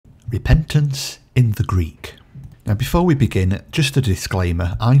Repentance in the Greek. Now before we begin, just a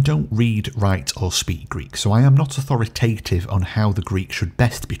disclaimer, I don't read, write or speak Greek, so I am not authoritative on how the Greek should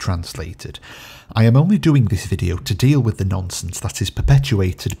best be translated. I am only doing this video to deal with the nonsense that is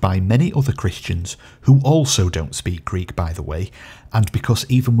perpetuated by many other Christians who also don't speak Greek, by the way, and because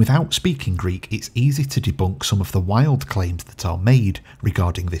even without speaking Greek it's easy to debunk some of the wild claims that are made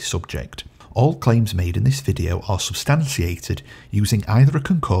regarding this subject. All claims made in this video are substantiated using either a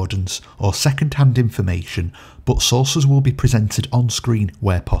concordance or second-hand information, but sources will be presented on screen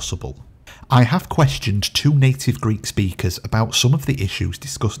where possible. I have questioned two native Greek speakers about some of the issues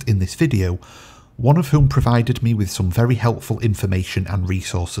discussed in this video, one of whom provided me with some very helpful information and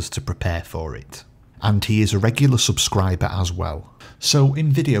resources to prepare for it. And he is a regular subscriber as well. So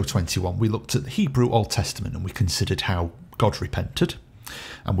in video 21 we looked at the Hebrew Old Testament and we considered how God repented.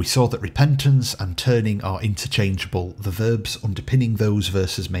 And we saw that repentance and turning are interchangeable. The verbs underpinning those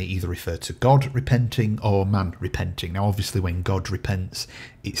verses may either refer to God repenting or man repenting. Now obviously when God repents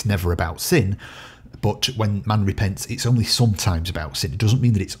it's never about sin, but when man repents it's only sometimes about sin. It doesn't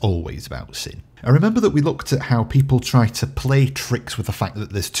mean that it's always about sin. I remember that we looked at how people try to play tricks with the fact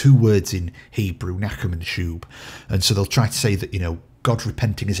that there's two words in Hebrew, nachem and shub, and so they'll try to say that, God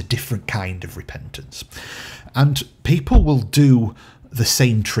repenting is a different kind of repentance. And people will do the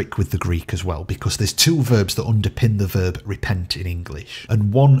same trick with the Greek as well, because there's two verbs that underpin the verb repent in English,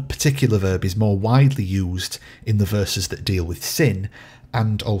 and one particular verb is more widely used in the verses that deal with sin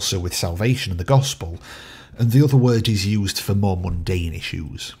and also with salvation and the gospel, and the other word is used for more mundane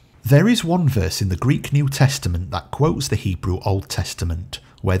issues. There is one verse in the Greek New Testament that quotes the Hebrew Old Testament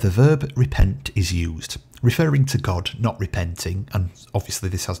where the verb repent is used, referring to God not repenting, and obviously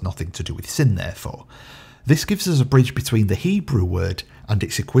this has nothing to do with sin therefore. This gives us a bridge between the Hebrew word and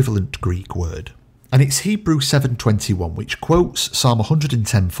its equivalent Greek word. And it's Hebrew 7:21 which quotes Psalm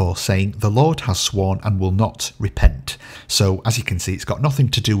 110:4 saying, "The Lord has sworn and will not repent." So as you can see, it's got nothing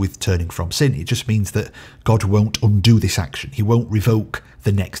to do with turning from sin. It just means that God won't undo this action. He won't revoke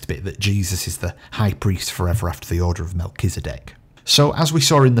the next bit, that Jesus is the high priest forever after the order of Melchizedek. So as we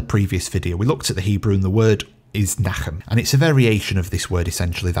saw in the previous video, we looked at the Hebrew and the word is nachem, and it's a variation of this word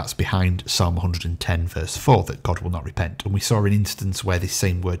essentially that's behind Psalm 110 verse 4, that God will not repent, and we saw an instance where this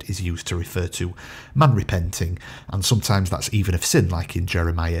same word is used to refer to man repenting, and sometimes that's even of sin, like in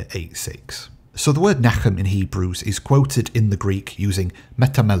Jeremiah 8:6. So the word nachem in Hebrews is quoted in the Greek using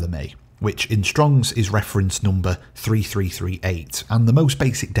Metamelomai, which in Strong's is reference number 3338, and the most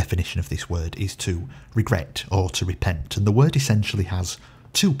basic definition of this word is to regret or to repent, and the word essentially has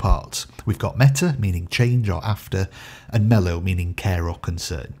two parts. We've got meta, meaning change or after, and melo, meaning care or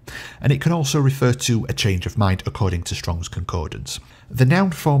concern. And it can also refer to a change of mind according to Strong's Concordance. The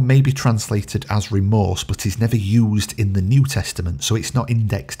noun form may be translated as remorse, but is never used in the New Testament, so it's not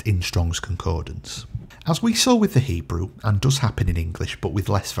indexed in Strong's Concordance. As we saw with the Hebrew, and does happen in English but with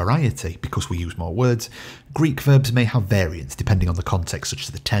less variety because we use more words, Greek verbs may have variants depending on the context, such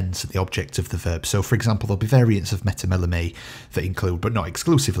as the tense and the object of the verb. So for example, there'll be variants of metamelomai that include, but not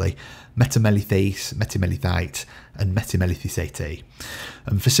exclusively, metamelithes, metamelithite and metamelithisete.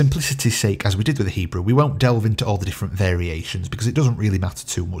 And for simplicity's sake, as we did with the Hebrew, we won't delve into all the different variations because it doesn't really matter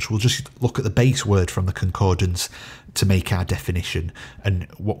too much. We'll just look at the base word from the concordance to make our definition, and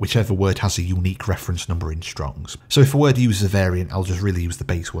whichever word has a unique reference number in Strong's. So if a word uses a variant, I'll just really use the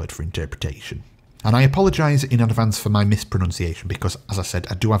base word for interpretation. And I apologise in advance for my mispronunciation because, as I said,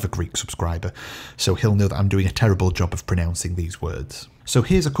 I do have a Greek subscriber, so he'll know that I'm doing a terrible job of pronouncing these words. So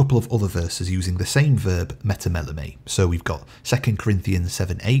here's a couple of other verses using the same verb, metamelomai. So we've got 2 Corinthians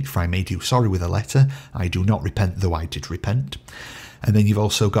 7:8, "For I made you sorry with a letter, I do not repent though I did repent." And then you've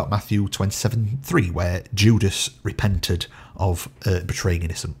also got Matthew 27:3, where Judas repented of betraying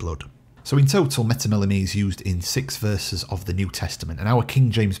innocent blood. So in total, metamelomai is used in 6 verses of the New Testament, and our King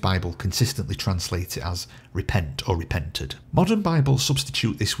James Bible consistently translates it as repent or repented. Modern Bibles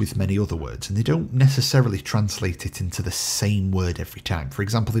substitute this with many other words, and they don't necessarily translate it into the same word every time. For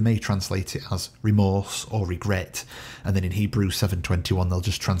example, they may translate it as remorse or regret, and then in Hebrews 7:21 they'll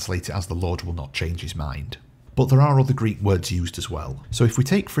just translate it as the Lord will not change his mind. But there are other Greek words used as well. So if we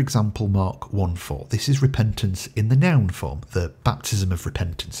take, for example, Mark 1:4, this is repentance in the noun form, the baptism of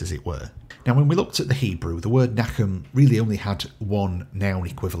repentance as it were. Now when we looked at the Hebrew, the word nachem really only had one noun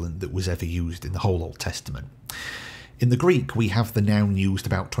equivalent that was ever used in the whole Old Testament. In the Greek, we have the noun used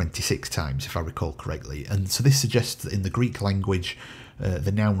about 26 times, if I recall correctly, and so this suggests that in the Greek language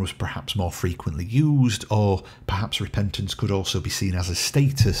the noun was perhaps more frequently used, or perhaps repentance could also be seen as a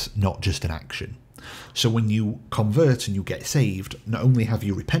status, not just an action. So when you convert and you get saved, not only have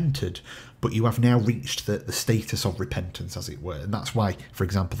you repented, but you have now reached the status of repentance, as it were. And that's why, for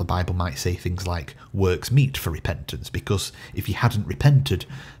example, the Bible might say things like works meet for repentance, because if you hadn't repented,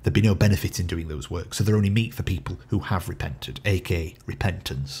 there'd be no benefit in doing those works. So they're only meet for people who have repented, aka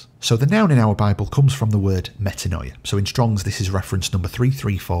repentance. So the noun in our Bible comes from the word metanoia. So in Strong's, this is reference number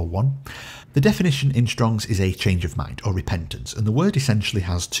 3341. The definition in Strong's is a change of mind or repentance, and the word essentially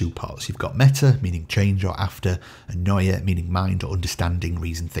has two parts. You've got meta, meaning change or after, and noia, meaning mind or understanding,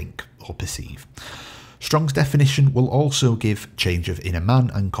 reason, think, or perceive. Strong's definition will also give change of inner man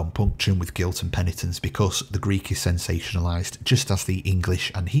and compunction with guilt and penitence, because the Greek is sensationalised just as the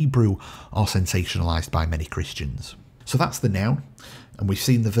English and Hebrew are sensationalised by many Christians. So that's the noun, and we've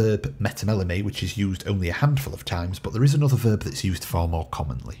seen the verb metamelomai, which is used only a handful of times, but there is another verb that's used far more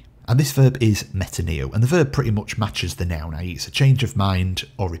commonly. And this verb is metaneo, and the verb pretty much matches the noun, i.e. it's a change of mind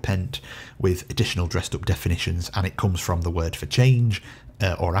or repent with additional dressed up definitions, and it comes from the word for change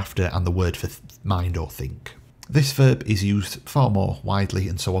or after and the word for mind or think. This verb is used far more widely,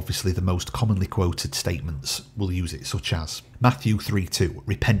 and so obviously the most commonly quoted statements will use it, such as Matthew 3:2,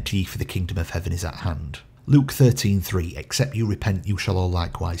 repent ye for the kingdom of heaven is at hand. Luke 13:3, except you repent you shall all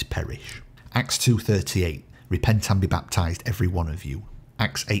likewise perish. Acts 2:38, repent and be baptized every one of you.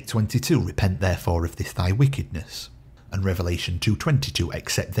 Acts 8:22, repent therefore of this thy wickedness. And Revelation 2:22,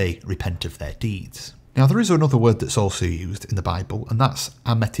 except they repent of their deeds. Now there is another word that's also used in the Bible, and that's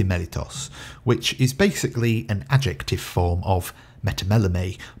ametimelitos, which is basically an adjective form of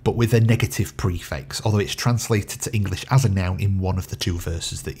metamelomai, but with a negative prefix, although it's translated to English as a noun in one of the two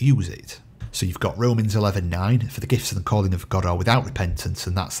verses that use it. So you've got Romans 11:9, for the gifts and the calling of God are without repentance,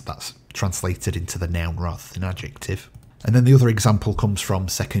 and that's translated into the noun rather than adjective. And then the other example comes from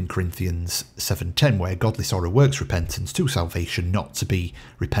 2 Corinthians 7:10, where godly sorrow works repentance to salvation, not to be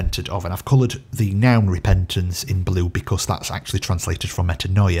repented of. And I've coloured the noun repentance in blue because that's actually translated from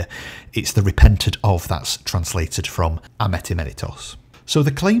metanoia. It's the repented of that's translated from ametimelitos. So the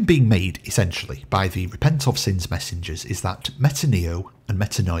claim being made, essentially, by the repent of sins messengers is that metaneo and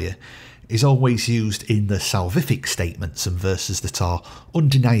metanoia is always used in the salvific statements and verses that are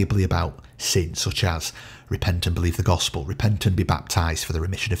undeniably about sin, such as repent and believe the gospel, repent and be baptized for the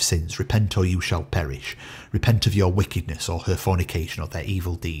remission of sins, repent or you shall perish, repent of your wickedness or her fornication or their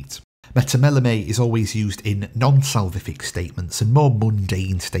evil deeds. Metamelomai is always used in non-salvific statements and more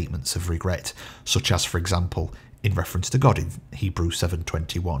mundane statements of regret, such as, for example, in reference to God in Hebrews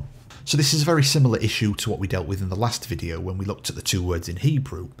 7:21. So this is a very similar issue to what we dealt with in the last video when we looked at the two words in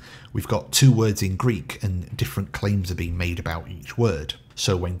Hebrew. We've got two words in Greek and different claims are being made about each word.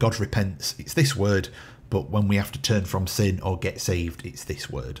 So when God repents, it's this word, but when we have to turn from sin or get saved, it's this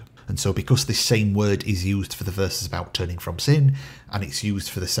word. And so because this same word is used for the verses about turning from sin, and it's used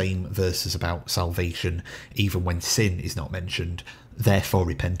for the same verses about salvation, even when sin is not mentioned, therefore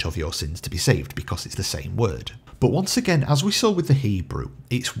repent of your sins to be saved, because it's the same word. But once again, as we saw with the Hebrew,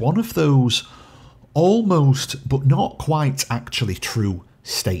 it's one of those almost but not quite actually true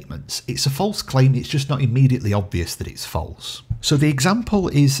statements. It's a false claim, it's just not immediately obvious that it's false. So the example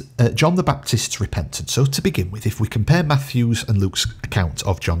is John the Baptist's repentance. So to begin with, if we compare Matthew's and Luke's account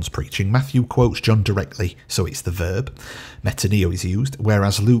of John's preaching, Matthew quotes John directly, so it's the verb, metaneo is used,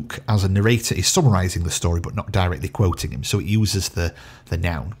 whereas Luke, as a narrator, is summarising the story but not directly quoting him, so it uses the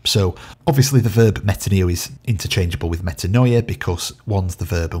noun. So obviously the verb metaneo is interchangeable with metanoia because one's the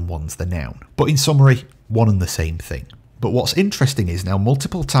verb and one's the noun. But in summary, one and the same thing. But what's interesting is now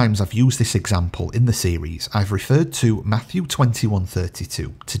multiple times I've used this example in the series, I've referred to Matthew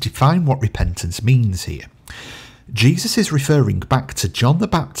 21:32 to define what repentance means here. Jesus is referring back to John the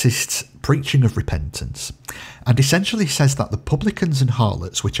Baptist's preaching of repentance, and essentially says that the publicans and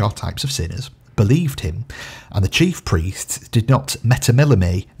harlots, which are types of sinners, believed him, and the chief priests did not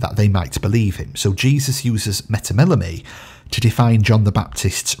metamelomai that they might believe him. So Jesus uses metamelomai to define John the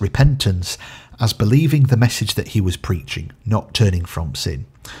Baptist's repentance as believing the message that he was preaching, not turning from sin.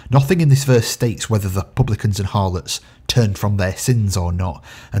 Nothing in this verse states whether the publicans and harlots turned from their sins or not,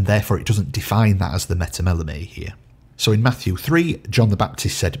 and therefore it doesn't define that as the metamelomai here. So in Matthew 3, John the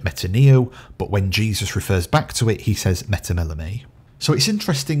Baptist said metaneo, but when Jesus refers back to it, he says metamelomai. So it's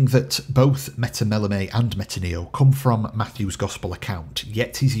interesting that both metamelomai and metaneo come from Matthew's gospel account,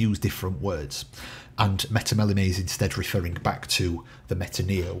 yet he's used different words. And metamelomai is instead referring back to the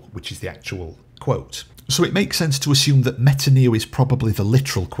metaneo, which is the actual quote. So it makes sense to assume that metaneo is probably the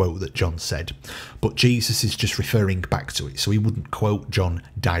literal quote that John said, but Jesus is just referring back to it, so he wouldn't quote John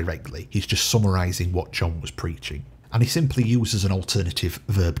directly. He's just summarising what John was preaching. And he simply uses an alternative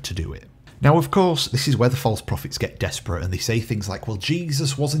verb to do it. Now, of course, this is where the false prophets get desperate and they say things like, well,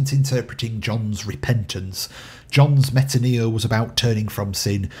 Jesus wasn't interpreting John's repentance. John's metaneo was about turning from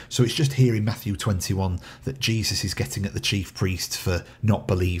sin. So it's just here in Matthew 21 that Jesus is getting at the chief priests for not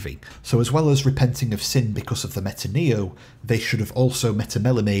believing. So as well as repenting of sin because of the metaneo, they should have also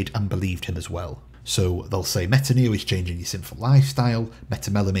metamelomai and believed him as well. So they'll say metaneo is changing your sinful lifestyle,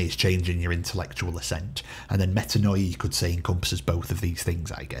 metamelomai is changing your intellectual assent, and then metanoia you could say encompasses both of these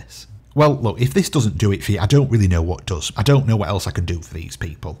things, I guess. Well, look, if this doesn't do it for you, I don't really know what does. I don't know what else I can do for these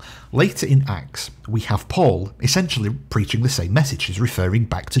people. Later in Acts, we have Paul essentially preaching the same message. He's referring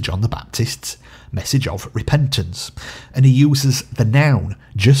back to John the Baptist's message of repentance. And he uses the noun,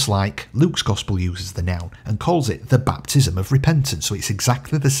 just like Luke's Gospel uses the noun, and calls it the baptism of repentance. So it's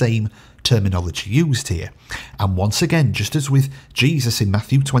exactly the same terminology used here. And once again, just as with Jesus in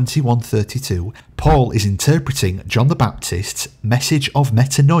Matthew 21:32, Paul is interpreting John the Baptist's message of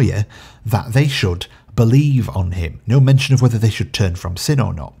metanoia, that they should believe on him. No mention of whether they should turn from sin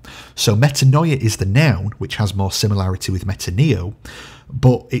or not. So metanoia is the noun, which has more similarity with metaneo,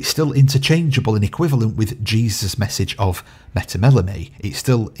 but it's still interchangeable and equivalent with Jesus' message of metamelomai. It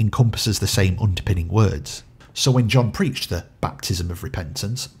still encompasses the same underpinning words. So when John preached the baptism of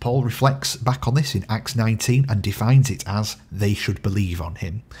repentance, Paul reflects back on this in Acts 19 and defines it as they should believe on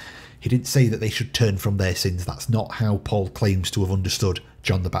him. He didn't say that they should turn from their sins. That's not how Paul claims to have understood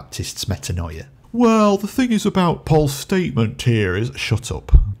John the Baptist's metanoia. Well, the thing is about Paul's statement here is shut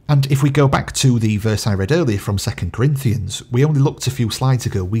up. And if we go back to the verse I read earlier from 2 Corinthians, we only looked a few slides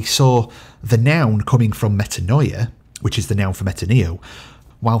ago, we saw the noun coming from metanoia, which is the noun for metaneo,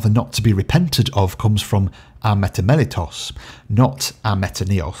 while the not to be repented of comes from ametamelitos, not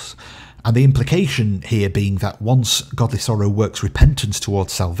ameteneos. And the implication here being that once godly sorrow works repentance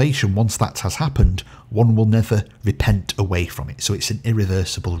towards salvation, once that has happened, one will never repent away from it. So it's an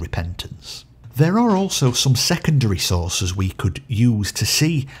irreversible repentance. There are also some secondary sources we could use to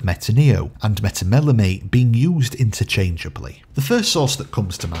see metaneo and metamelomai being used interchangeably. The first source that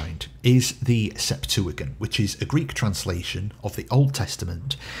comes to mind is the Septuagint, which is a Greek translation of the Old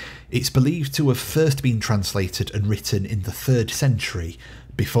Testament. It's believed to have first been translated and written in the 3rd century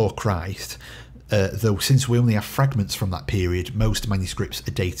before Christ, though since we only have fragments from that period, most manuscripts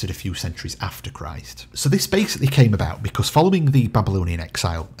are dated a few centuries after Christ. So this basically came about because following the Babylonian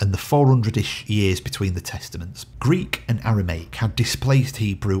exile and the 400-ish years between the Testaments, Greek and Aramaic had displaced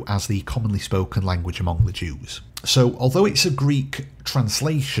Hebrew as the commonly spoken language among the Jews. So although it's a Greek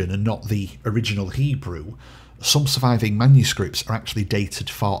translation and not the original Hebrew, some surviving manuscripts are actually dated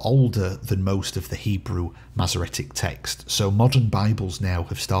far older than most of the Hebrew Masoretic text, so modern Bibles now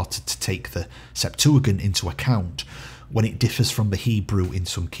have started to take the Septuagint into account when it differs from the Hebrew in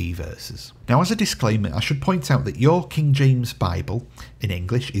some key verses. Now, as a disclaimer, I should point out that your King James Bible in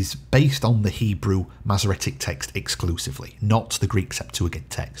English is based on the Hebrew Masoretic text exclusively, not the Greek Septuagint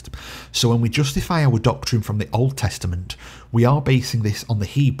text. So when we justify our doctrine from the Old Testament, we are basing this on the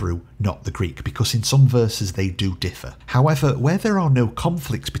Hebrew, not the Greek, because in some verses they do differ. However, where there are no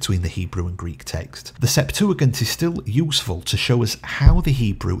conflicts between the Hebrew and Greek text, the Septuagint is still useful to show us how the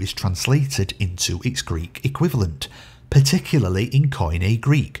Hebrew is translated into its Greek equivalent, particularly in Koine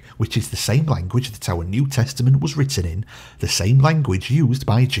Greek, which is the same language that our New Testament was written in, the same language used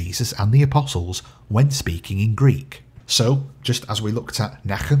by Jesus and the Apostles when speaking in Greek. So, just as we looked at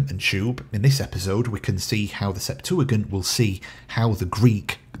Nachum and Shub, in this episode we can see how the Septuagint will see how the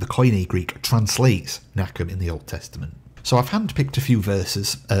Koine Greek translates Nachum in the Old Testament. So I've handpicked a few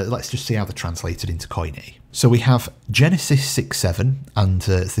verses, let's just see how they're translated into Koine. So we have Genesis 6:7, and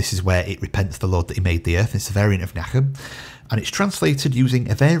this is where it repents the Lord that he made the earth. It's a variant of Nachum, and it's translated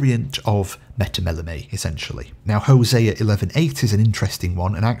using a variant of Metamelomai, essentially. Now Hosea 11:8 is an interesting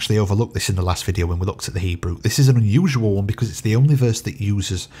one, and I actually overlooked this in the last video when we looked at the Hebrew. This is an unusual one because it's the only verse that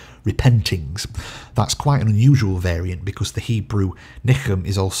uses repentings. That's quite an unusual variant because the Hebrew Nichum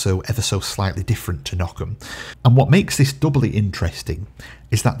is also ever so slightly different to Nochem. And what makes this doubly interesting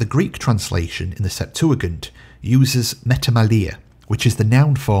is that the Greek translation in the Septuagint uses metamalia, which is the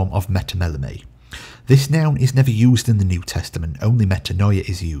noun form of metamelomai. This noun is never used in the New Testament, only metanoia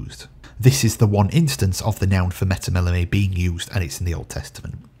is used. This is the one instance of the noun for metamelomai being used, and it's in the Old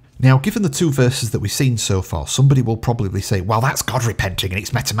Testament. Now, given the two verses that we've seen so far, somebody will probably say, well, that's God repenting and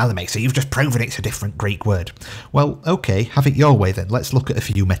it's metamelomai, so you've just proven it's a different Greek word. Well, okay, have it your way then. Let's look at a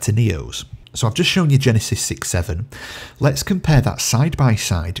few metaneos. So I've just shown you Genesis 6:7. Let's compare that side by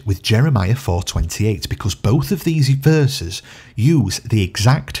side with Jeremiah 4:28, because both of these verses use the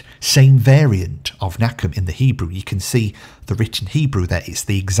exact same variant of Nachum in the Hebrew. You can see the written Hebrew there, it's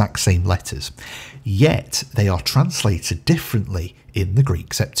the exact same letters. Yet they are translated differently in the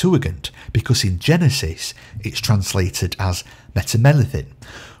Greek Septuagint, because in Genesis it's translated as metamelithin,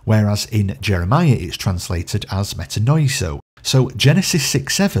 whereas in Jeremiah it's translated as metanoiso. So Genesis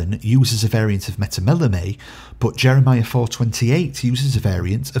 6:7 uses a variant of metamelomai, but Jeremiah 4:28 uses a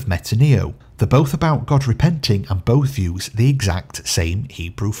variant of metaneo. They're both about God repenting and both use the exact same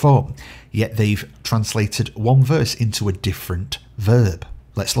Hebrew form, yet they've translated one verse into a different verb.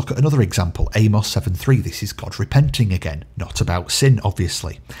 Let's look at another example, Amos 7:3. This is God repenting again, not about sin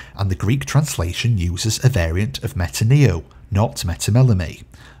obviously, and the Greek translation uses a variant of metaneo, not metamelomai.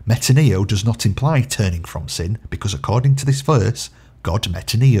 Metaneo does not imply turning from sin, because according to this verse, God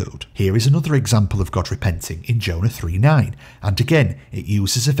metaneoed. Here is another example of God repenting in Jonah 3:9, and again it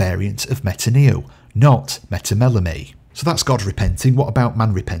uses a variant of metaneo, not metamelomai. So that's God repenting. What about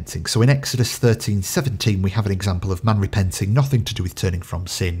man repenting? So in Exodus 13:17 we have an example of man repenting, nothing to do with turning from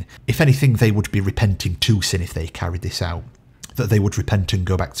sin. If anything, they would be repenting to sin if they carried this out, that they would repent and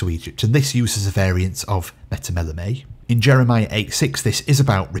go back to Egypt, and this uses a variant of metamelomai. In Jeremiah 8:6, this is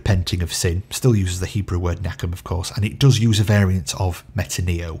about repenting of sin, still uses the Hebrew word nakem of course, and it does use a variant of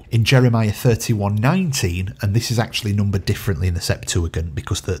metaneo. In Jeremiah 31:19, and this is actually numbered differently in the Septuagint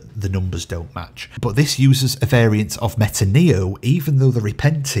because the numbers don't match, but this uses a variant of metaneo even though the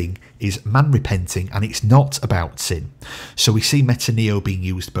repenting is man repenting and it's not about sin. So we see metaneo being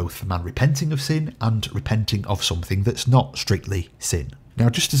used both for man repenting of sin and repenting of something that's not strictly sin. Now,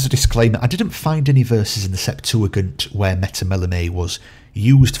 just as a disclaimer, I didn't find any verses in the Septuagint where metamelomai was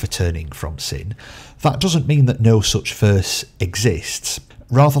used for turning from sin. That doesn't mean that no such verse exists.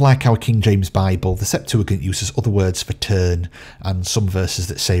 Rather like our King James Bible, the Septuagint uses other words for turn, and some verses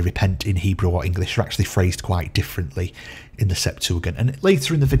that say repent in Hebrew or English are actually phrased quite differently in the Septuagint. And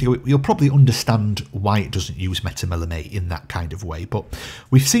later in the video, you'll probably understand why it doesn't use metamelomai in that kind of way. But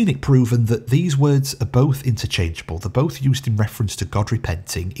we've seen it proven that these words are both interchangeable. They're both used in reference to God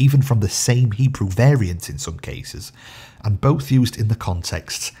repenting, even from the same Hebrew variant in some cases, and both used in the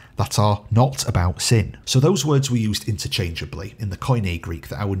contexts that are not about sin. So those words were used interchangeably in the Koine Greek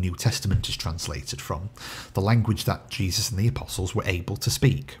that our New Testament is translated from, the language that Jesus and the apostles were able to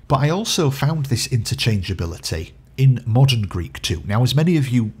speak. But I also found this interchangeability in modern Greek too. Now, as many of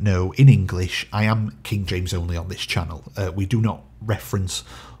you know, in English, I am King James only on this channel. We do not reference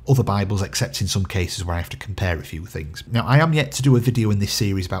other Bibles except in some cases where I have to compare a few things. Now, I am yet to do a video in this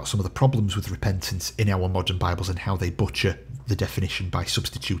series about some of the problems with repentance in our modern Bibles and how they butcher the definition by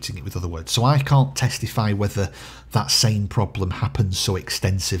substituting it with other words. So I can't testify whether that same problem happens so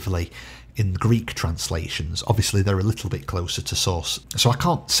extensively in Greek translations. Obviously, they're a little bit closer to source. So I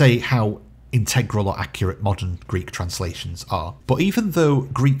can't say how integral or accurate modern Greek translations are. But even though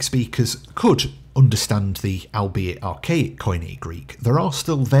Greek speakers could understand the albeit archaic Koine Greek, there are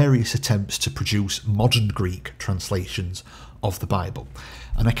still various attempts to produce modern Greek translations of the Bible.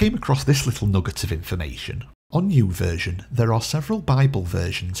 And I came across this little nugget of information. On YouVersion, there are several Bible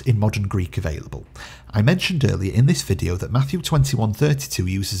versions in modern Greek available. I mentioned earlier in this video that Matthew 21:32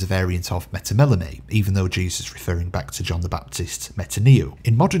 uses a variant of metamelomai, even though Jesus is referring back to John the Baptist's metaneo.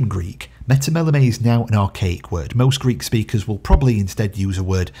 In modern Greek, metamelomai is now an archaic word. Most Greek speakers will probably instead use a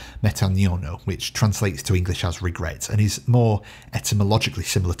word metaniono, which translates to English as regret, and is more etymologically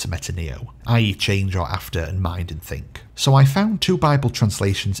similar to metaneo, i.e. change or after and mind and think. So I found two Bible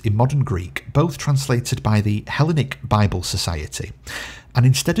translations in modern Greek, both translated by the Hellenic Bible Society. And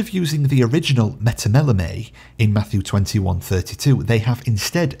instead of using the original metamelomai in Matthew 21:32, they have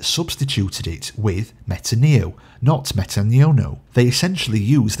instead substituted it with metaneo, not metaniono. They essentially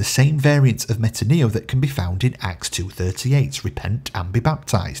use the same variant of metaneo that can be found in Acts 2:38, repent and be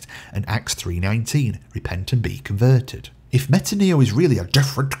baptized, and Acts 3:19, repent and be converted. If metaneo is really a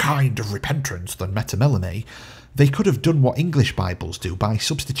different kind of repentance than metamelomai, they could have done what English Bibles do by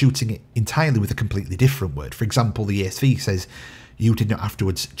substituting it entirely with a completely different word. For example, the ESV says, you did not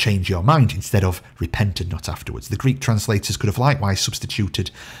afterwards change your mind, instead of repented not afterwards. The Greek translators could have likewise substituted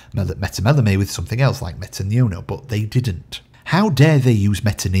metamelomai with something else like metaniono, but they didn't. How dare they use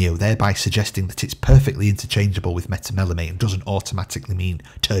metaneo, thereby suggesting that it's perfectly interchangeable with metamelomai and doesn't automatically mean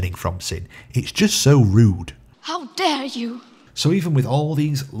turning from sin. It's just so rude. How dare you! So even with all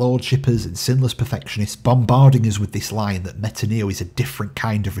these lordshippers and sinless perfectionists bombarding us with this line that metaneo is a different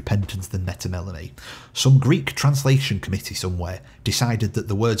kind of repentance than metamelomai, some Greek translation committee somewhere decided that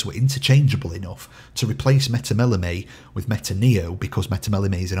the words were interchangeable enough to replace metamelomai with metaneo, because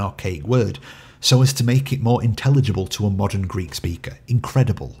metamelomai is an archaic word, so as to make it more intelligible to a modern Greek speaker.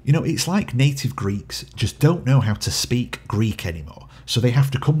 Incredible. You know, it's like native Greeks just don't know how to speak Greek anymore. So they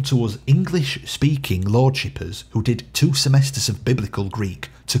have to come to us English-speaking lordshippers who did 2 semesters of biblical Greek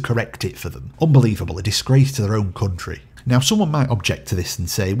to correct it for them. Unbelievable, a disgrace to their own country. Now, someone might object to this and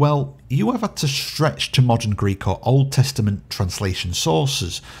say, well, you have had to stretch to modern Greek or Old Testament translation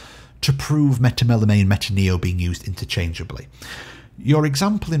sources to prove metamelomai and metaneo being used interchangeably. Your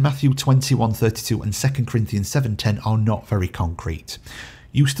example in Matthew 21:32 and 2 Corinthians 7:10 are not very concrete.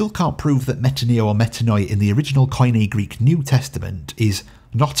 You still can't prove that metaneo or metanoia in the original Koine Greek New Testament is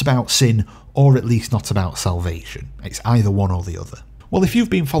not about sin, or at least not about salvation. It's either one or the other. Well, if you've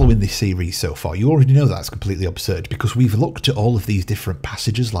been following this series so far, you already know that's completely absurd, because we've looked at all of these different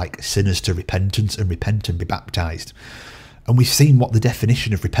passages like sinners to repentance and repent and be baptised. And we've seen what the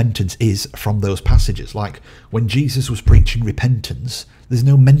definition of repentance is from those passages. Like, when Jesus was preaching repentance, there's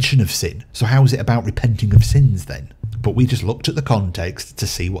no mention of sin. So how is it about repenting of sins then? But we just looked at the context to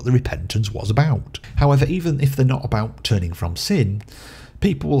see what the repentance was about. However, even if they're not about turning from sin,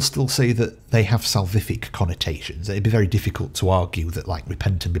 people will still say that they have salvific connotations. It'd be very difficult to argue that, like,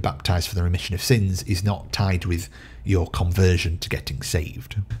 repent and be baptised for the remission of sins is not tied with your conversion to getting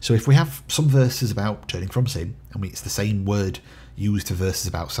saved. So if we have some verses about turning from sin, and it's the same word used for verses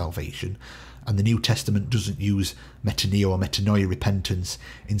about salvation, and the New Testament doesn't use metaneo or metanoia repentance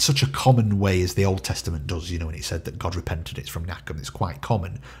in such a common way as the Old Testament does, you know, when it said that God repented, it's from Nachum, it's quite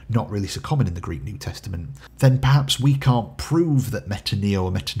common, not really so common in the Greek New Testament, then perhaps we can't prove that metaneo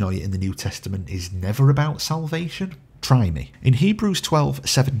or metanoia in the New Testament is never about salvation. Try me. In Hebrews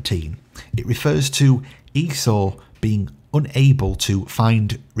 12:17, it refers to Esau being unable to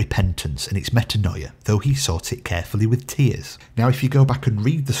find repentance, and it's metanoia, though he sought it carefully with tears. Now, if you go back and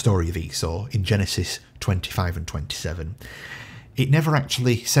read the story of Esau in Genesis 25 and 27, it never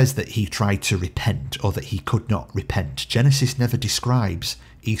actually says that he tried to repent or that he could not repent. Genesis never describes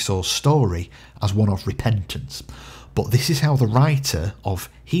Esau's story as one of repentance. But this is how the writer of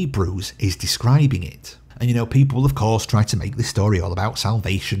Hebrews is describing it. And, you know, people will, of course, try to make this story all about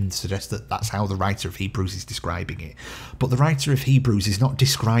salvation and suggest that that's how the writer of Hebrews is describing it. But the writer of Hebrews is not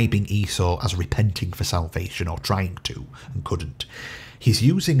describing Esau as repenting for salvation or trying to and couldn't. He's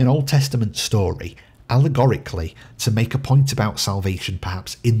using an Old Testament story allegorically to make a point about salvation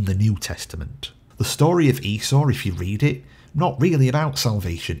perhaps in the New Testament. The story of Esau, if you read it, not really about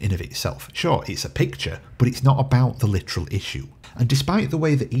salvation in of itself. Sure, it's a picture, but it's not about the literal issue. And despite the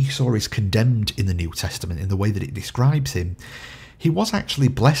way that Esau is condemned in the New Testament, in the way that it describes him, he was actually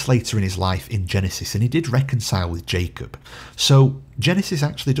blessed later in his life in Genesis, and he did reconcile with Jacob. So Genesis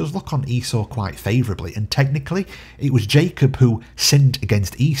actually does look on Esau quite favourably, and technically it was Jacob who sinned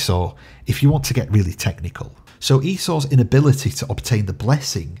against Esau, if you want to get really technical. So Esau's inability to obtain the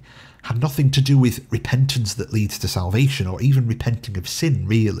blessing had nothing to do with repentance that leads to salvation, or even repenting of sin,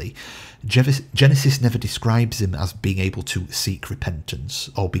 really. Genesis never describes him as being able to seek repentance,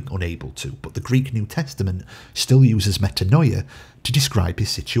 or being unable to, but the Greek New Testament still uses metanoia to describe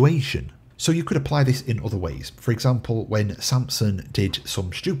his situation. So you could apply this in other ways. For example, when Samson did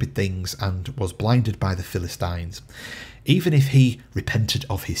some stupid things and was blinded by the Philistines, even if he repented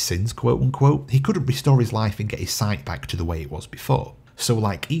of his sins, quote unquote, he couldn't restore his life and get his sight back to the way it was before. So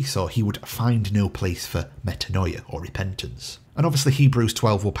like Esau, he would find no place for metanoia or repentance. And obviously Hebrews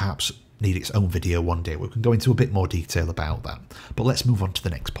 12 will perhaps need its own video one day. We can go into a bit more detail about that. But let's move on to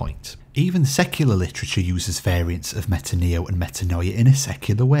the next point. Even secular literature uses variants of metaneo and metanoia in a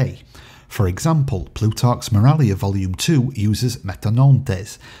secular way. For example, Plutarch's Moralia Volume 2 uses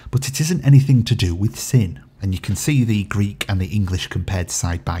metanontes, but it isn't anything to do with sin. And you can see the Greek and the English compared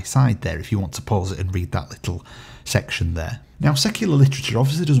side by side there if you want to pause it and read that little section there. Now, secular literature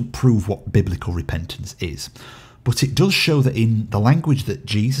obviously doesn't prove what biblical repentance is, but it does show that in the language that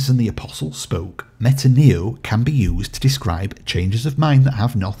Jesus and the apostles spoke, metaneo can be used to describe changes of mind that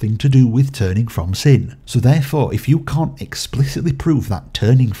have nothing to do with turning from sin. So therefore, if you can't explicitly prove that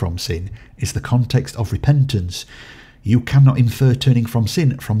turning from sin is the context of repentance, you cannot infer turning from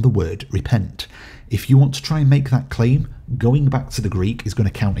sin from the word repent. If you want to try and make that claim, going back to the Greek is going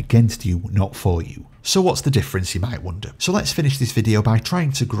to count against you, not for you. So what's the difference, you might wonder? So let's finish this video by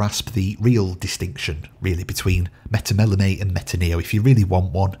trying to grasp the real distinction, really, between metamelomai and metaneo, if you really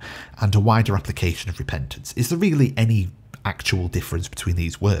want one, and a wider application of repentance. Is there really any actual difference between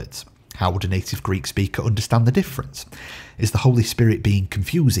these words? How would a native Greek speaker understand the difference? Is the Holy Spirit being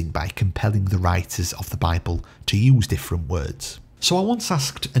confusing by compelling the writers of the Bible to use different words? So I once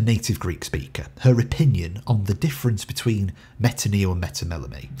asked a native Greek speaker her opinion on the difference between metaneo and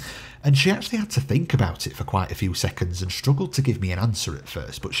metamelomai, And she actually had to think about it for quite a few seconds and struggled to give me an answer at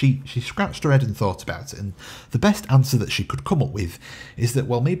first, but she scratched her head and thought about it, and the best answer that she could come up with is that,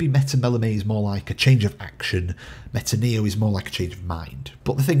 well, maybe metamelomai is more like a change of action, metaneo is more like a change of mind.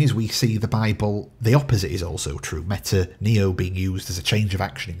 But the thing is, we see the Bible, the opposite is also true, metaneo being used as a change of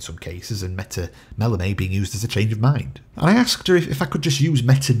action in some cases, and metamelomai being used as a change of mind. And I asked her if I could just use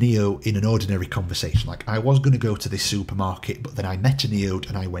metaneo in an ordinary conversation, like I was going to go to this supermarket, but then I metaneoed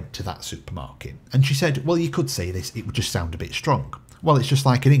and I went to that supermarket. And she said, well, you could say this, it would just sound a bit strong. Well, it's just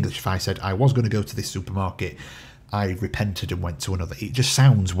like in English, if I said I was going to go to this supermarket, I repented and went to another. It just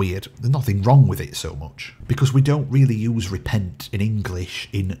sounds weird. There's nothing wrong with it so much, because we don't really use repent in English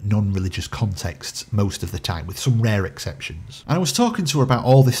in non-religious contexts most of the time, with some rare exceptions. And I was talking to her about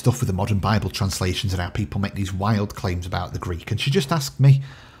all this stuff with the modern Bible translations and how people make these wild claims about the Greek, and she just asked me,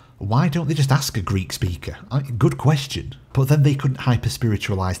 why don't they just ask a Greek speaker? Good question. But then they couldn't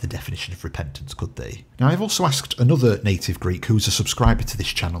hyper-spiritualise the definition of repentance, could they? Now, I've also asked another native Greek who's a subscriber to this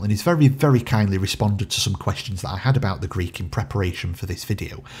channel, and he's very, very kindly responded to some questions that I had about the Greek in preparation for this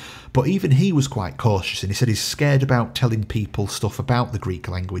video. But even he was quite cautious, and he said he's scared about telling people stuff about the Greek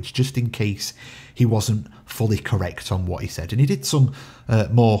language just in case he wasn't fully correct on what he said. And he did some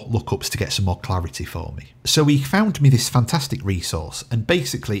more lookups to get some more clarity for me. So he found me this fantastic resource, and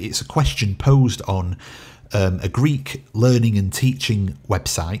basically it's a question posed on a Greek learning and teaching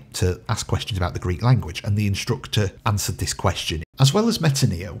website to ask questions about the Greek language, and the instructor answered this question. As well as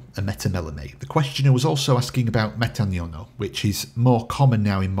metaneo and metamelomai, the questioner was also asking about metaniono, which is more common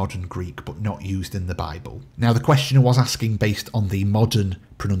now in modern Greek but not used in the Bible. Now, the questioner was asking based on the modern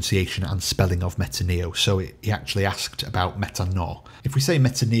pronunciation and spelling of metaneo, so he actually asked about metano. If we say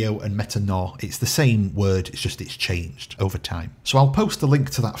metaneo and metano, it's the same word, it's just it's changed over time. So I'll post a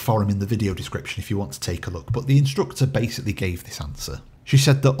link to that forum in the video description if you want to take a look, but the instructor basically gave this answer. She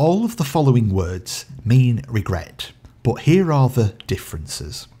said that all of the following words mean regret, but here are the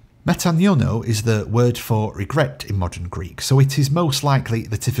differences. Metaniono is the word for regret in modern Greek, so it is most likely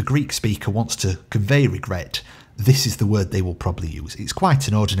that if a Greek speaker wants to convey regret, this is the word they will probably use. It's quite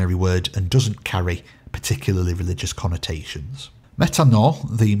an ordinary word and doesn't carry particularly religious connotations.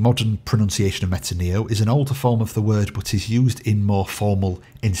 Metano, the modern pronunciation of metaneo, is an older form of the word but is used in more formal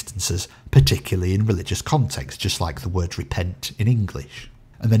instances, particularly in religious contexts, just like the word repent in English.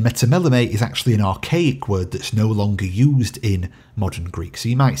 And then metamelomai is actually an archaic word that's no longer used in modern Greek. So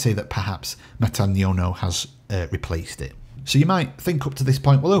you might say that perhaps metaniono has replaced it. So you might think up to this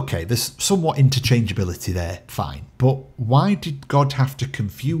point, well, okay, there's somewhat interchangeability there, fine. But why did God have to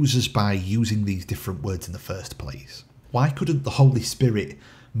confuse us by using these different words in the first place? Why couldn't the Holy Spirit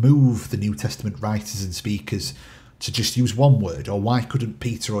move the New Testament writers and speakers to just use one word? Or why couldn't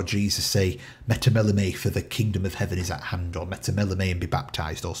Peter or Jesus say metamelomai, for the kingdom of heaven is at hand, or metamelomai and be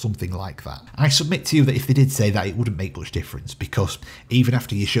baptised, or something like that? I submit to you that if they did say that, it wouldn't make much difference, because even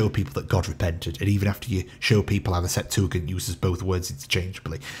after you show people that God repented, and even after you show people how the Septuagint uses both words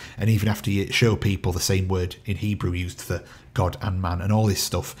interchangeably, and even after you show people the same word in Hebrew used for God and man and all this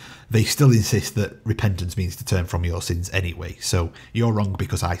stuff, they still insist that repentance means to turn from your sins anyway, so you're wrong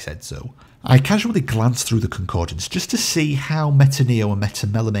because I said so. I casually glanced through the concordance just to see how metaneo and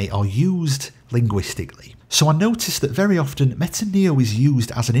metamelomai are used linguistically. So I noticed that very often metaneo is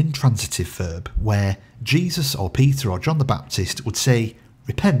used as an intransitive verb, where Jesus or Peter or John the Baptist would say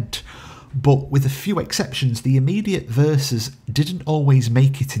repent, but with a few exceptions, the immediate verses didn't always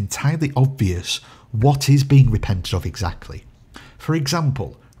make it entirely obvious what is being repented of exactly. For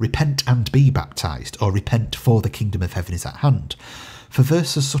example, repent and be baptised, or repent for the kingdom of heaven is at hand. For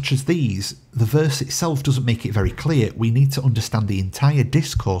verses such as these, the verse itself doesn't make it very clear. We need to understand the entire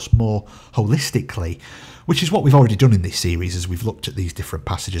discourse more holistically, which is what we've already done in this series as we've looked at these different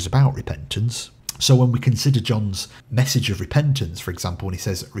passages about repentance. So when we consider John's message of repentance, for example, when he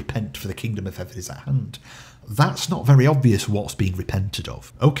says, repent for the kingdom of heaven is at hand, that's not very obvious what's being repented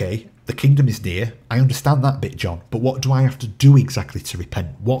of. Okay, the kingdom is near, I understand that bit, John, but what do I have to do exactly to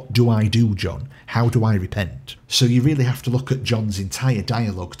repent? What do I do, John? How do I repent? So you really have to look at John's entire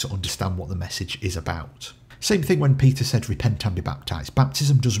dialogue to understand what the message is about. Same thing when Peter said repent and be baptised.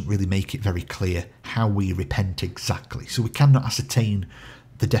 Baptism doesn't really make it very clear how we repent exactly, so we cannot ascertain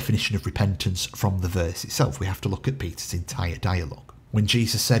the definition of repentance from the verse itself. We have to look at Peter's entire dialogue. When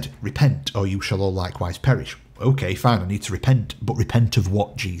Jesus said, repent, or you shall all likewise perish. Okay, fine, I need to repent, but repent of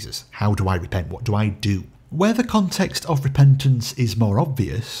what, Jesus? How do I repent? What do I do? Where the context of repentance is more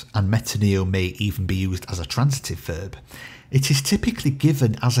obvious, and metaneo may even be used as a transitive verb, it is typically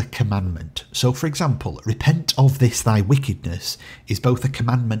given as a commandment. So, for example, repent of this thy wickedness is both a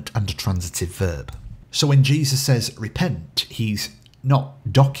commandment and a transitive verb. So when Jesus says repent, he's not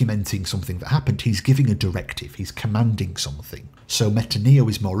documenting something that happened, he's giving a directive, he's commanding something. So metaneo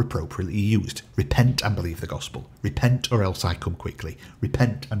is more appropriately used. Repent and believe the gospel. Repent or else I come quickly.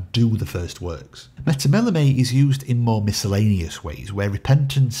 Repent and do the first works. Metamelomai is used in more miscellaneous ways, where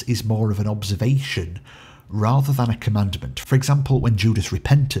repentance is more of an observation rather than a commandment. For example, when Judas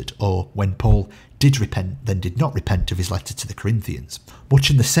repented, or when Paul did repent then did not repent of his letter to the Corinthians.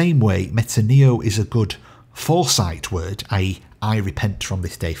 Much in the same way, metaneo is a good foresight word, i.e. I repent from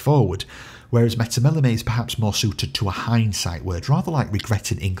this day forward, whereas metamelomai is perhaps more suited to a hindsight word, rather like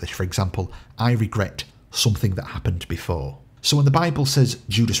regret in English. For example, I regret something that happened before. So when the Bible says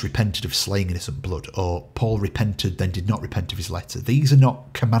Judas repented of slaying innocent blood, or Paul repented then did not repent of his letter, these are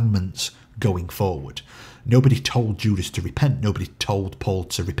not commandments going forward. Nobody told Judas to repent, nobody told Paul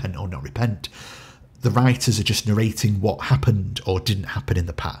to repent or not repent. The writers are just narrating what happened or didn't happen in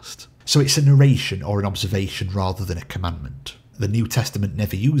the past. So it's a narration or an observation rather than a commandment. The New Testament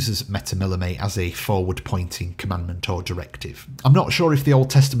never uses metamelomai as a forward-pointing commandment or directive. I'm not sure if the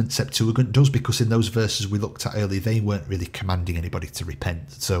Old Testament Septuagint does, because in those verses we looked at earlier, they weren't really commanding anybody to repent.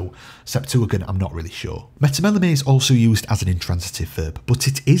 So Septuagint, I'm not really sure. Metamelomai is also used as an intransitive verb, but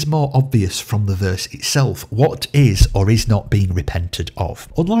it is more obvious from the verse itself what is or is not being repented of.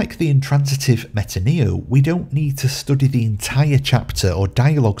 Unlike the intransitive metaneo, we don't need to study the entire chapter or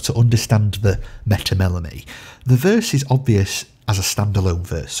dialogue to understand the metamelomai. The verse is obvious as a standalone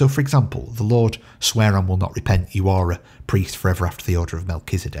verse. So for example, the Lord swear and will not repent, you are a priest forever after the order of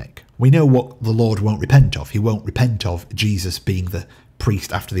Melchizedek. We know what the Lord won't repent of. He won't repent of Jesus being the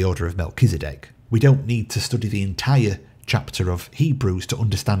priest after the order of Melchizedek. We don't need to study the entire chapter of Hebrews to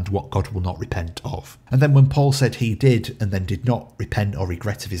understand what God will not repent of. And then when Paul said he did and then did not repent or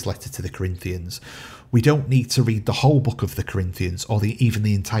regret of his letter to the Corinthians, we don't need to read the whole book of the Corinthians or even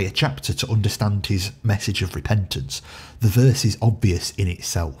the entire chapter to understand his message of repentance. The verse is obvious in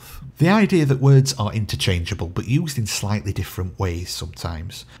itself. The idea that words are interchangeable but used in slightly different ways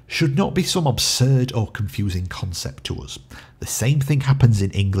sometimes should not be some absurd or confusing concept to us. The same thing happens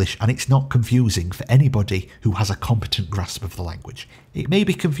in English, and it's not confusing for anybody who has a competent grasp of the language. It may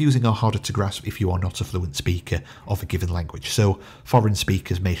be confusing or harder to grasp if you are not a fluent speaker of a given language, so foreign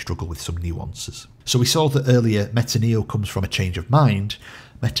speakers may struggle with some nuances. So we saw that earlier metaneo comes from a change of mind,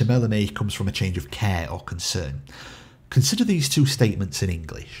 metamelomai comes from a change of care or concern. Consider these two statements in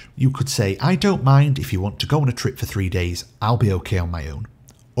English. You could say, I don't mind if you want to go on a trip for 3 days, I'll be okay on my own.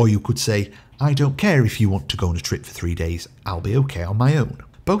 Or you could say, I don't care if you want to go on a trip for 3 days, I'll be okay on my own.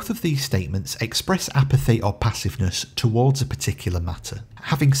 Both of these statements express apathy or passiveness towards a particular matter.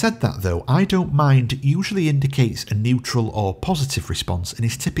 Having said that though, I don't mind usually indicates a neutral or positive response and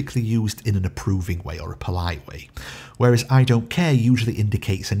is typically used in an approving way or a polite way, whereas I don't care usually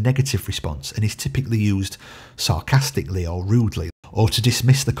indicates a negative response and is typically used sarcastically or rudely, or to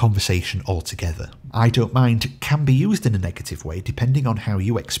dismiss the conversation altogether. I don't mind can be used in a negative way depending on how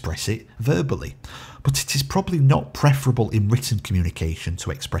you express it verbally, but it is probably not preferable in written communication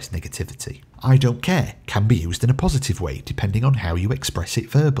to express negativity. I don't care can be used in a positive way depending on how you express it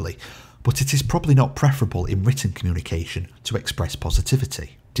verbally, but it is probably not preferable in written communication to express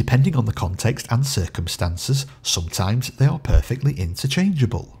positivity. Depending on the context and circumstances, sometimes they are perfectly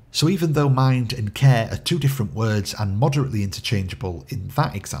interchangeable. So even though mind and care are two different words and moderately interchangeable in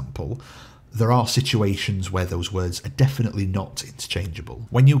that example, there are situations where those words are definitely not interchangeable.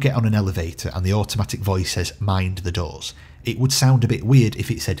 When you get on an elevator and the automatic voice says mind the doors, it would sound a bit weird if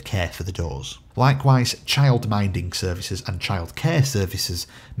it said care for the doors. Likewise, child minding services and child care services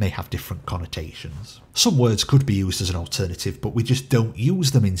may have different connotations. Some words could be used as an alternative, but we just don't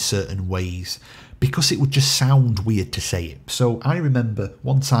use them in certain ways because it would just sound weird to say it. So I remember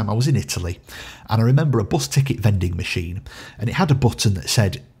one time I was in Italy and I remember a bus ticket vending machine and it had a button that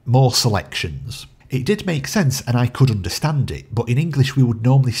said more selections. It did make sense and I could understand it, but in English we would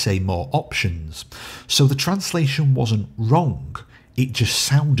normally say more options. So the translation wasn't wrong, it just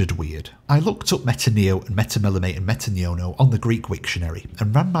sounded weird. I looked up metaneo and metamelomai and metaniono on the Greek Wiktionary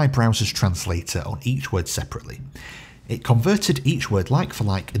and ran my browser's translator on each word separately. It converted each word like for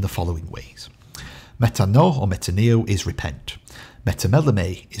like in the following ways. Metano or metaneo is repent.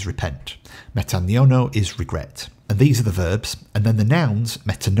 Metamelomai is repent. Metaniono is regret. And these are the verbs, and then the nouns,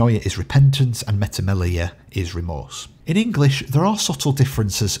 metanoia is repentance and metamelia is remorse. In English, there are subtle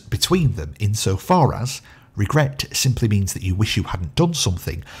differences between them insofar as regret simply means that you wish you hadn't done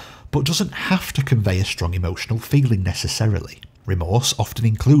something, but doesn't have to convey a strong emotional feeling necessarily. Remorse often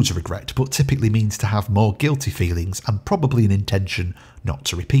includes regret, but typically means to have more guilty feelings and probably an intention not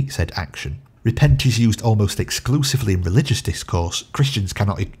to repeat said action. Repent is used almost exclusively in religious discourse. Christians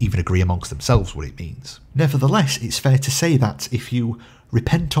cannot even agree amongst themselves what it means. Nevertheless, it's fair to say that if you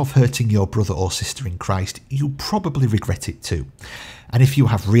repent of hurting your brother or sister in Christ, you probably regret it too. And if you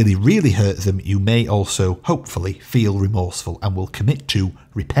have really hurt them, you may also, hopefully, feel remorseful and will commit to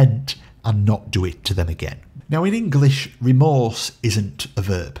repent and not do it to them again. Now in English, remorse isn't a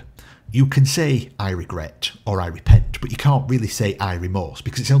verb. You can say I regret or I repent, but you can't really say I remorse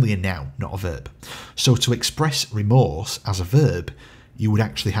because it's only a noun, not a verb. So to express remorse as a verb, you would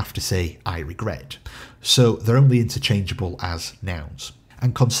actually have to say I regret. So they're only interchangeable as nouns.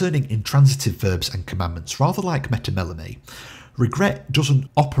 And concerning intransitive verbs and commandments, rather like Metamelomai, regret doesn't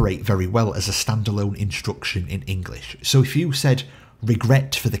operate very well as a standalone instruction in English. So if you said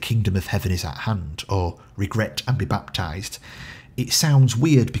regret for the kingdom of heaven is at hand, or regret and be baptised, it sounds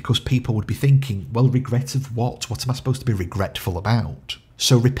weird because people would be thinking, well, regret of what? What am I supposed to be regretful about?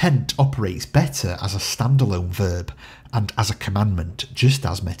 So repent operates better as a standalone verb and as a commandment, just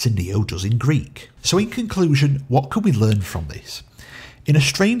as metaneo does in Greek. So in conclusion, what can we learn from this? In a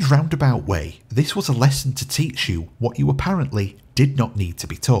strange roundabout way, this was a lesson to teach you what you apparently did not need to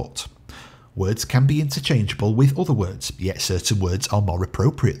be taught. Words can be interchangeable with other words, yet certain words are more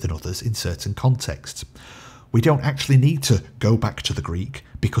appropriate than others in certain contexts. We don't actually need to go back to the Greek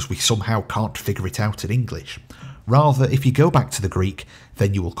because we somehow can't figure it out in English. Rather, if you go back to the Greek,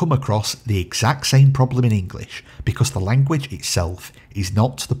 then you will come across the exact same problem in English because the language itself is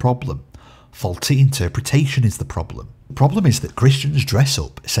not the problem. Faulty interpretation is the problem. The problem is that Christians dress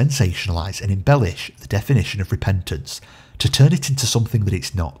up, sensationalise and embellish the definition of repentance to turn it into something that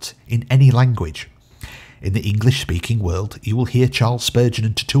it's not, in any language. In the English-speaking world, you will hear Charles Spurgeon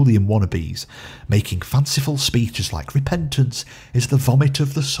and Tertullian wannabes making fanciful speeches like repentance is the vomit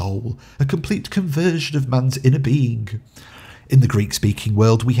of the soul, a complete conversion of man's inner being. In the Greek-speaking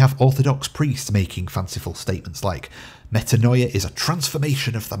world, we have Orthodox priests making fanciful statements like metanoia is a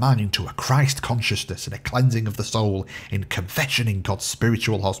transformation of the mind to a Christ consciousness and a cleansing of the soul in confession in God's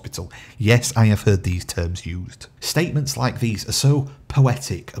spiritual hospital. Yes, I have heard these terms used. Statements like these are so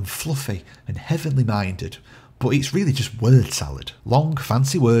poetic and fluffy and heavenly minded, but it's really just word salad. Long,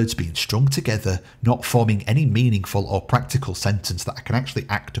 fancy words being strung together, not forming any meaningful or practical sentence that I can actually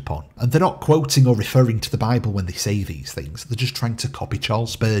act upon. And they're not quoting or referring to the Bible when they say these things. They're just trying to copy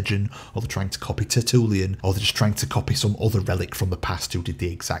Charles Spurgeon, or they're trying to copy Tertullian, or they're just trying to copy some other relic from the past who did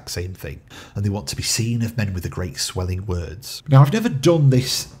the exact same thing. And they want to be seen of men with the great swelling words. Now, I've never done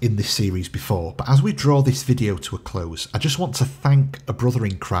this in this series before, but as we draw this video to a close, I just want to thank a brother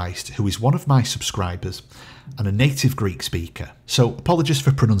in Christ who is one of my subscribers and a native Greek speaker. So apologies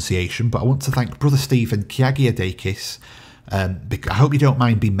for pronunciation, but I want to thank Brother Stephen Kiagiadakis. I hope you don't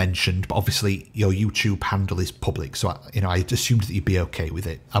mind being mentioned, but obviously your YouTube handle is public, so I assumed that you'd be okay with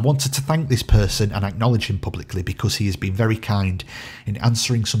it. I wanted to thank this person and acknowledge him publicly because he has been very kind in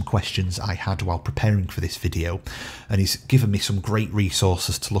answering some questions I had while preparing for this video, and he's given me some great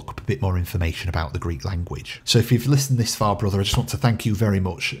resources to look up a bit more information about the Greek language. So if you've listened this far, brother, I just want to thank you very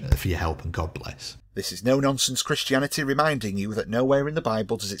much for your help, and God bless. This is No Nonsense Christianity reminding you that nowhere in the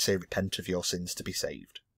Bible does it say repent of your sins to be saved.